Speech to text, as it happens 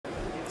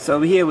So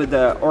we're here with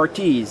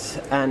Ortiz,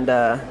 and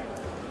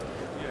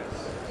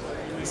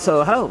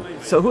so hello.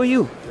 So who are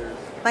you?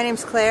 My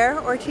name's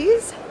Claire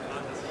Ortiz.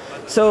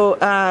 So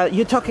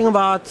you're talking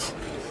about,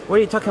 what are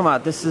you talking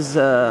about? This is...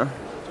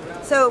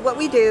 So what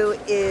we do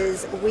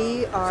is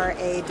we are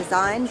a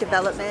design,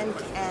 development,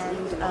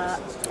 and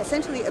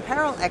essentially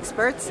apparel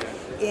experts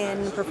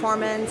in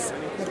performance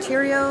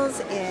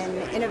materials, in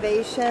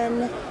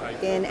innovation,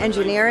 in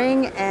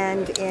engineering,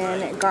 and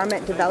in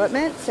garment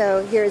development.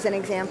 So here's an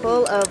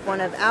example of one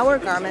of our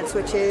garments,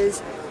 which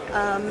is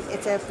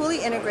it's a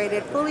fully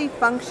integrated, fully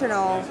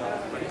functional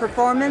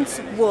performance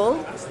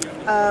wool.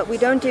 We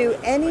don't do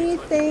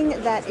anything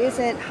that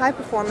isn't high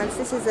performance.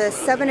 This is a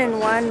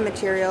 7-in-1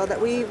 material that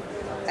we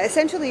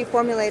essentially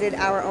formulated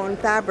our own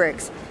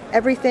fabrics.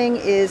 Everything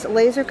is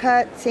laser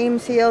cut, seam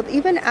sealed.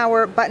 Even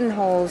our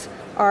buttonholes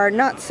are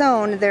not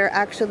sewn, they're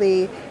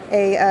actually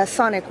a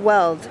sonic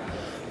weld.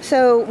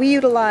 So we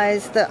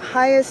utilize the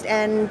highest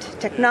end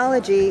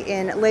technology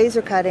in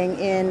laser cutting,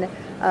 in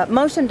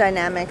motion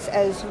dynamics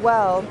as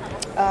well,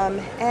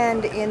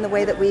 and in the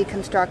way that we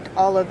construct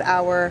all of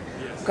our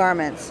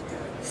garments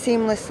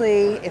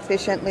seamlessly,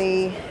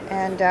 efficiently,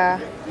 and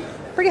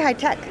pretty high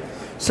tech.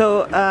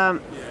 So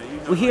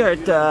we're here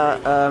at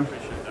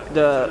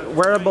the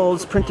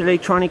wearables, print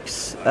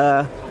electronics,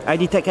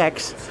 ID Tech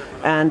X,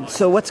 and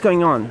so what's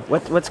going on?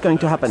 What's going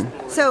to happen?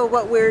 So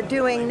what we're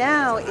doing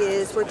now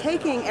is we're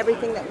taking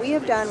everything that we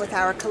have done with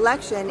our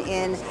collection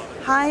in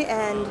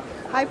high-end,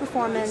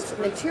 high-performance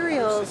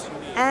materials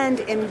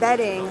and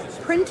embedding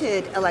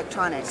printed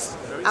electronics.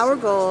 Our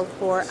goal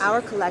for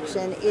our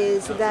collection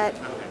is that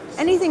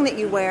anything that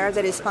you wear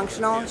that is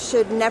functional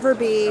should never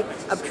be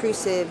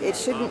obtrusive. It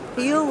shouldn't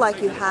feel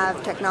like you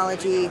have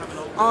technology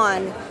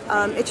on.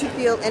 It should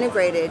feel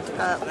integrated,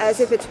 as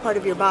if it's part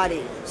of your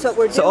body. So what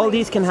we're doing, so all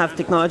these can have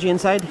technology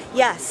inside?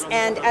 Yes,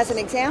 and as an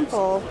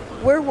example,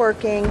 we're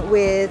working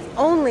with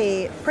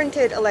only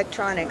printed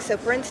electronics. So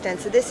for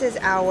instance, this is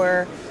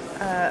our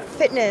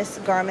fitness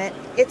garment.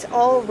 It's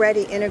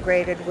already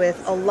integrated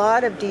with a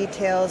lot of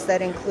details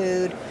that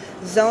include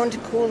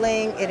zoned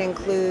cooling, it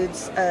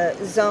includes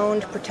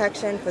zoned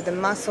protection for the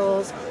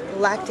muscles,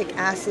 lactic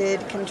acid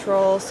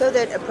control, so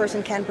that a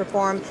person can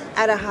perform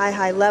at a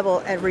high level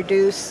and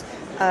reduce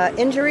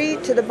injury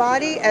to the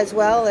body, as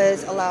well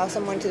as allow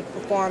someone to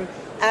perform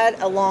at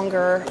a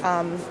longer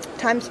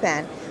time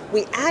span.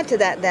 We add to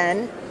that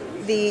then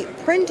the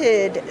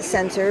printed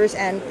sensors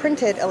and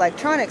printed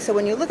electronics. So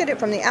when you look at it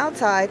from the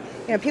outside,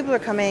 you know, people are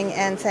coming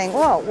and saying,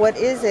 well, what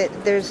is it?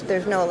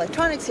 There's no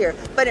electronics here.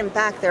 But in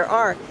fact, there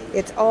are.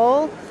 It's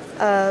all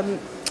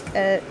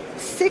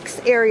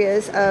 6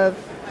 areas of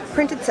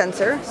printed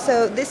sensor.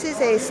 So this is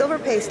a silver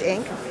paste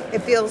ink.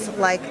 It feels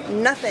like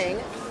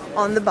nothing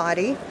on the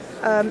body.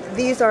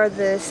 These are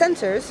the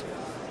sensors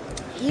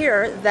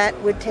here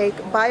that would take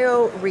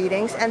bio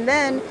readings, and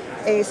then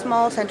a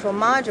small central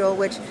module,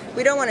 which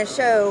we don't want to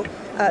show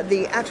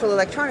the actual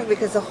electronic,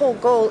 because the whole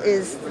goal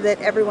is that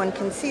everyone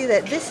can see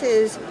that this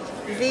is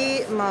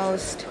the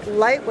most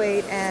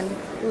lightweight and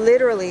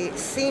literally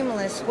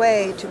seamless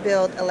way to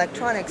build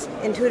electronics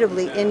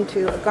intuitively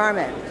into a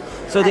garment.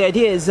 So the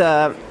idea is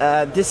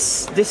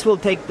this will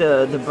take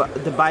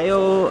the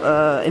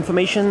bio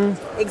information,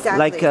 exactly,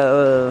 like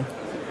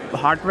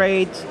heart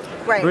rate,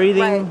 right,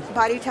 breathing, right,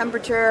 body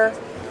temperature,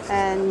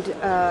 and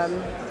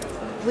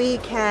we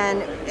can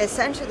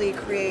essentially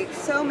create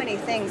so many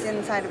things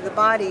inside of the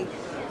body.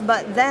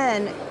 But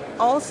then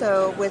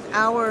also, with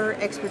our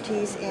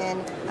expertise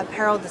in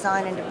apparel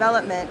design and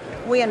development,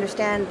 we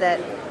understand that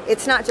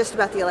it's not just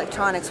about the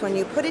electronics. When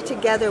you put it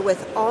together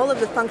with all of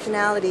the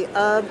functionality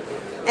of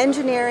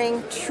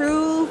engineering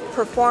true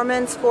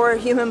performance for a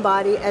human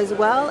body, as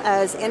well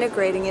as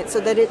integrating it so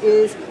that it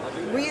is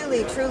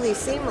really, truly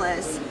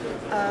seamless,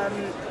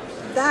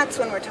 that's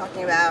when we're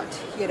talking about,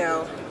 you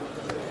know,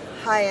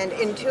 high-end,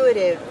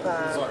 intuitive,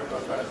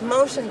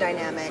 motion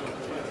dynamic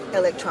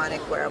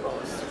electronic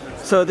wearables.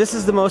 So this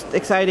is the most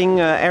exciting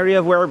area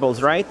of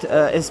wearables, right?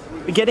 Is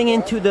getting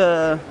into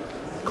the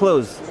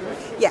clothes.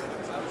 Yeah,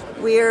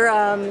 we're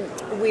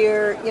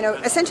you know,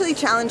 essentially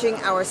challenging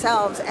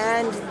ourselves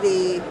and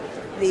the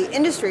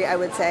industry, I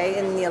would say,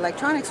 in the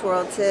electronics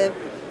world, to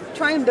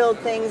try and build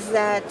things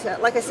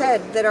that, like I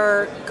said, that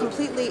are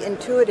completely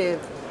intuitive.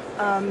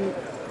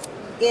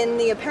 In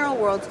the apparel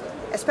world,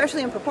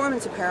 especially in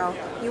performance apparel,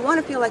 you want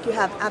to feel like you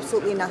have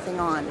absolutely nothing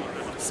on.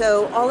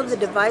 So all of the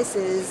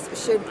devices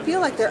should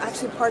feel like they're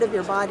actually part of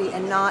your body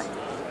and not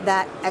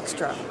that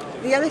extra.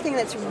 The other thing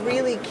that's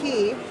really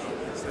key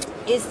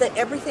is that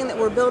everything that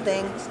we're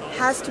building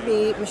has to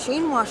be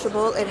machine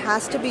washable. It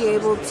has to be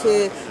able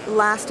to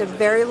last a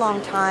very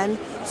long time.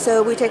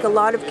 So we take a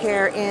lot of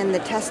care in the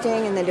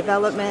testing and the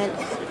development,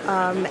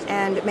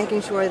 and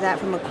making sure that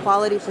from a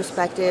quality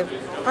perspective,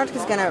 the product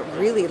is going to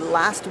really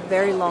last a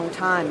very long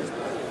time.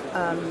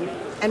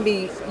 And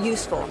be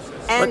useful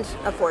and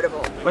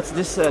affordable. What's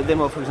this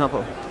demo, for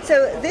example?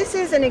 So this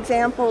is an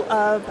example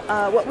of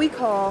what we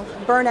call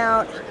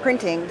burnout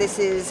printing. This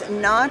is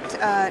not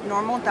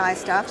normal dye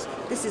stuffs.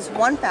 This is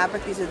one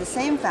fabric. These are the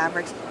same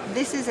fabrics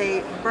this is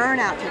a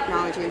burnout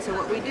technology, and so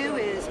what we do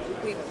is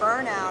we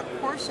burn out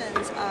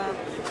portions of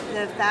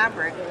the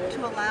fabric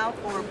to allow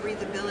for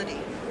breathability,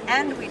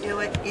 and we do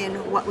it in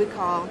what we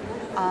call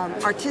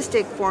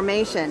artistic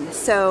formation.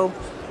 So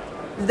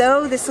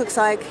though this looks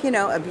like, you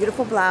know, a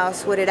beautiful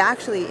blouse, what it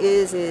actually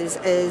is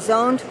a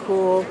zoned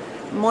cool,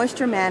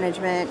 moisture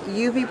management,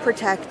 UV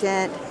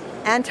protectant,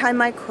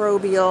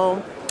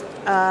 antimicrobial,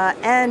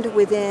 and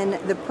within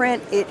the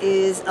print it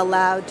is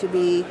allowed to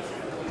be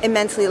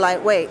immensely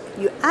lightweight.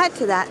 You add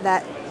to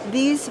that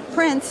these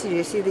prints,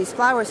 you see these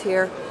flowers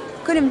here,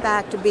 could in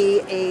fact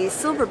be a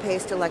silver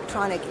paste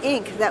electronic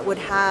ink that would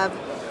have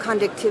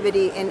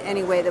conductivity in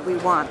any way that we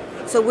want.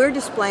 So we're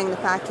displaying the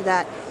fact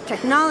that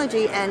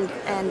technology and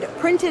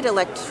printed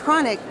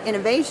electronic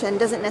innovation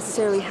doesn't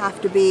necessarily have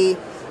to be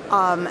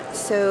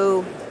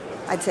so,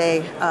 I'd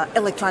say,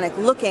 electronic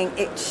looking.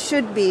 It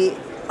should be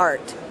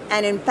art.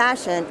 And in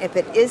fashion, if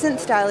it isn't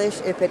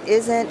stylish, if it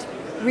isn't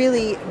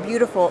really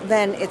beautiful,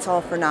 then it's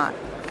all for naught.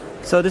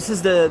 So this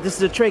is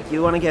the trick.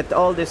 You want to get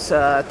all this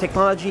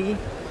technology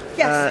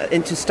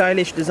into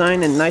stylish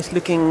design and nice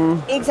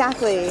looking.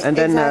 Exactly. And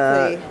then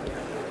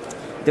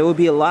there will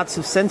be lots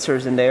of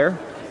sensors in there,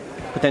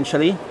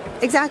 potentially.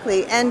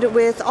 Exactly. And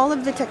with all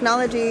of the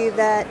technology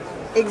that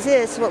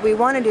exists, what we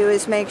want to do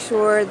is make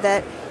sure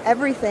that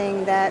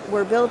everything that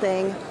we're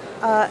building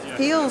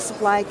feels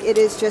like it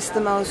is just the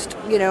most,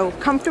 you know,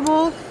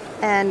 comfortable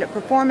and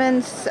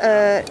performance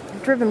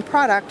driven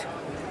product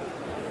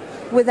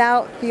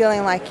without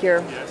feeling like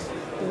you're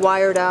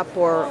wired up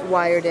or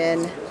wired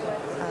in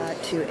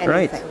to anything.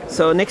 Right.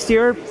 So next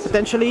year,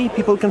 potentially,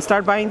 people can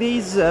start buying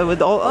these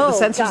with all the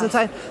sensors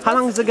inside. How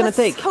long is it going to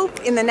take? Let's hope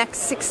in the next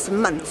 6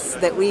 months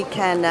that we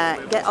can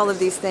get all of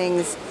these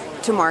things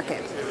to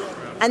market.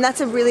 And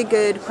that's a really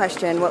good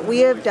question. What we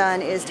have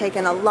done is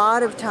taken a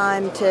lot of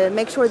time to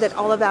make sure that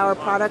all of our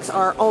products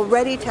are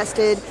already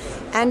tested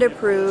and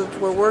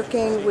approved. We're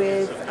working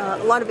with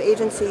a lot of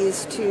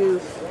agencies to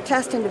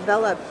test and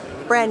develop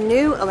brand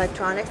new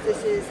electronics.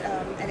 This is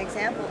an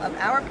example of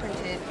our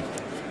printed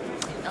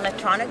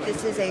electronic.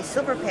 This is a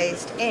silver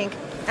paste ink,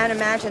 and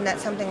imagine that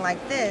something like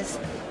this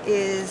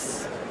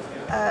is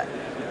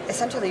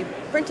essentially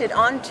printed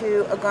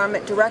onto a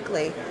garment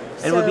directly.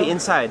 And it will be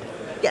inside?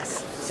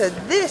 Yes. So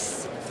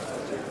this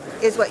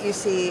is what you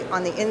see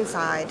on the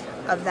inside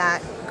of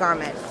that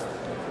garment.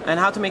 And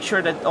how to make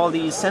sure that all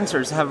these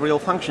sensors have real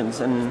functions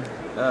and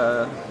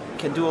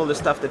can do all the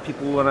stuff that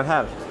people want to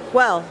have?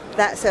 Well,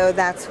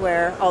 that's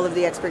where all of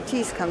the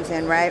expertise comes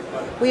in, right?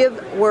 We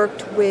have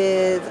worked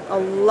with a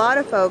lot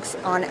of folks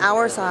on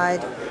our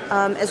side,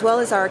 as well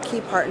as our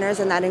key partners,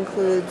 and that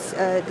includes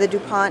the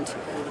DuPont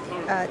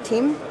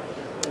team,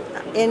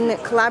 in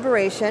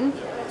collaboration,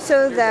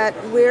 so that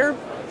we're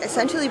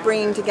essentially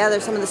bringing together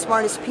some of the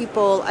smartest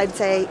people, I'd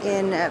say,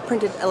 in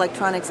printed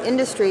electronics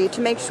industry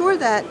to make sure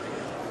that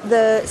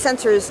the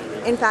sensors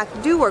in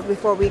fact do work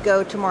before we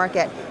go to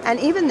market. And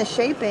even the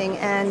shaping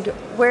and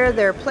where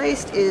they're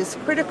placed is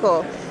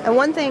critical. And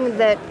one thing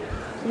that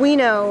we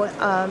know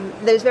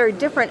that is very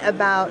different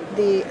about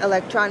the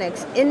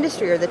electronics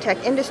industry or the tech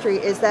industry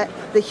is that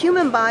the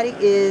human body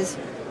is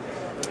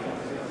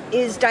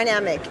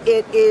dynamic.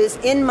 It is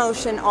in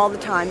motion all the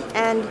time,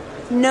 and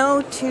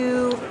no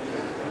two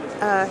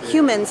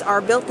humans are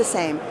built the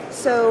same.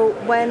 So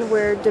when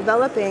we're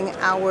developing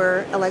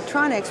our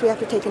electronics, we have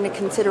to take into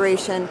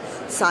consideration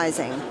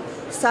sizing.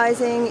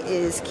 Sizing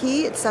is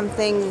key. It's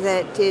something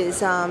that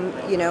is,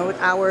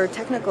 our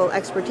technical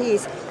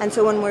expertise. And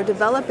so when we're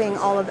developing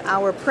all of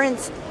our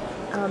prints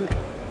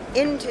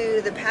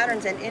into the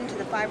patterns and into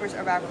the fibers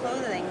of our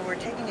clothing, we're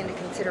taking into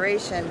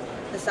consideration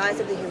the size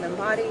of the human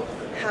body,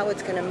 how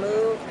it's going to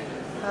move,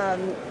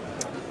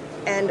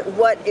 and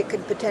what it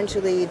could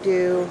potentially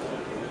do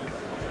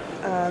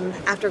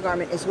after a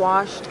garment is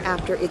washed,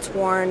 after it's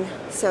worn.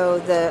 So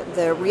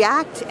the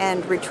react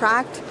and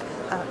retract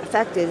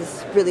effect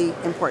is really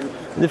important.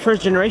 The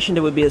first generation,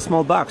 there would be a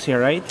small box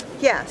here, right?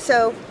 Yeah,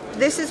 so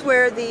this is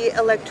where the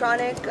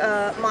electronic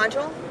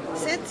module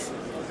sits.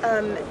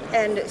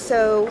 And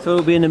so it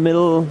will be in the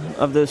middle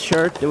of the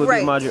shirt, there would be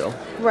a module.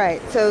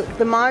 Right, so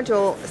the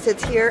module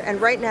sits here,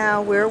 and right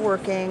now we're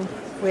working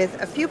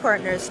with a few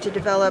partners to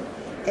develop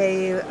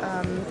a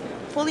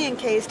fully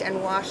encased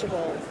and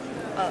washable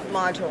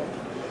module.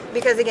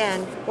 Because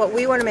again, what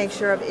we want to make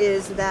sure of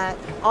is that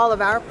all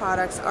of our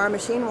products are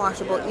machine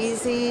washable,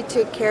 easy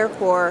to care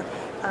for,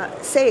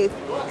 safe,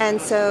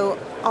 and so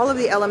all of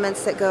the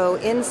elements that go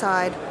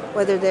inside,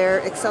 whether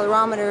they're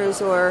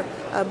accelerometers or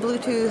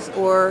Bluetooth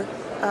or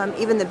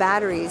even the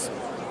batteries,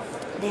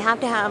 they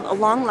have to have a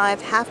long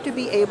life, have to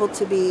be able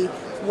to be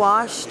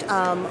washed,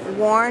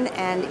 worn,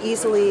 and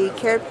easily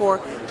cared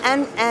for,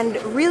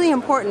 and really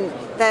important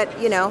that,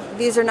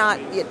 these are not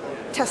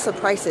Tesla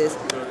prices.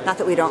 Not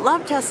that we don't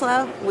love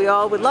Tesla, we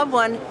all would love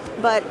one,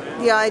 but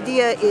the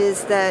idea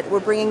is that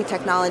we're bringing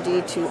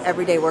technology to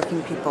everyday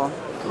working people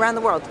around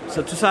the world.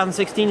 So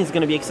 2016 is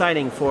going to be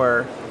exciting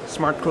for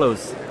smart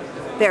clothes.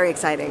 Very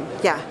exciting,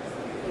 yeah.